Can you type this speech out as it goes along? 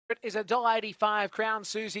is $1.85. Crown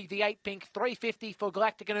Susie, the 8 pink, $3.50 for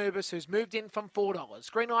Galactic Anubis, who's moved in from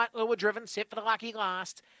 $4. Green light, lure driven, set for the lucky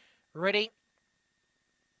last. Ready.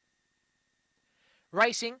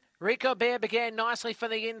 Racing. Rico Bear began nicely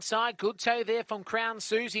from the inside. Good toe there from Crown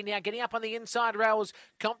Susie. Now getting up on the inside rails,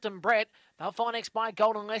 Compton Brett. They'll find next by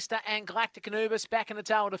Golden Leicester and Galactic Anubis back in the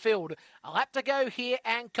tail of the field. A lap to go here,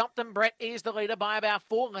 and Compton Brett is the leader by about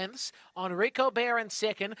 4 lengths on Rico Bear in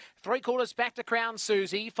second. 3/4 back to Crown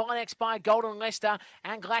Susie. Followed next by Golden Leicester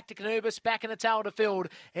and Galactic Anubis back in the tail of the field.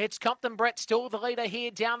 It's Compton Brett still the leader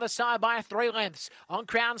here down the side by 3 lengths. On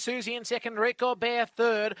Crown Susie in second, Rico Bear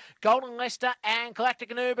third. Golden Leicester and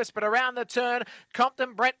Galactic Anubis, but around the turn,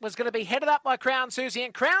 Compton Brett was going to be headed up by Crown Susie,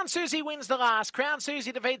 and Crown Susie wins the last. Crown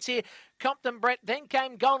Susie defeats here Compton Brett, then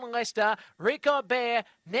came Golden Leicester, Rico Bear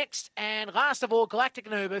next, and last of all, Galactic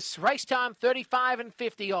Anubis. Race time 35 and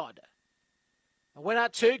 50 odd. A winner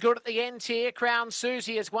too good at the end here. Crown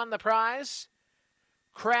Susie has won the prize.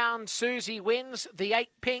 Crown Susie wins the 8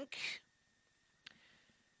 pink.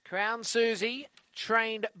 Crown Susie,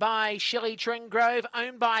 trained by Shelley Tringrove,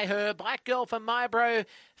 owned by her. Black Girl for my bro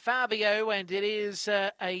Fabio, and it is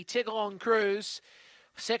a tickle-on cruise.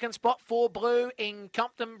 Second spot for Blue in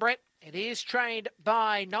Compton Brett. It is trained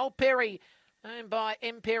by Noel Perry, owned by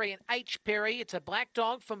M. Perry and H. Perry. It's a black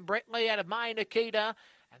dog from Brett Lee out of May Nikita.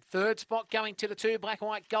 And third spot going to the 2 black and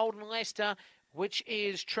white Golden Leicester, which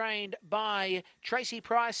is trained by Tracy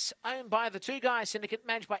Price, owned by the 2 Guy Syndicate,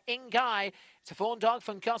 managed by Guy. It's a fawn dog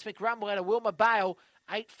from Cosmic Rumble out of Wilma Bale.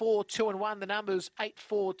 8, 4, 2 and 1. The numbers 8,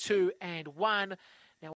 4, 2 and 1.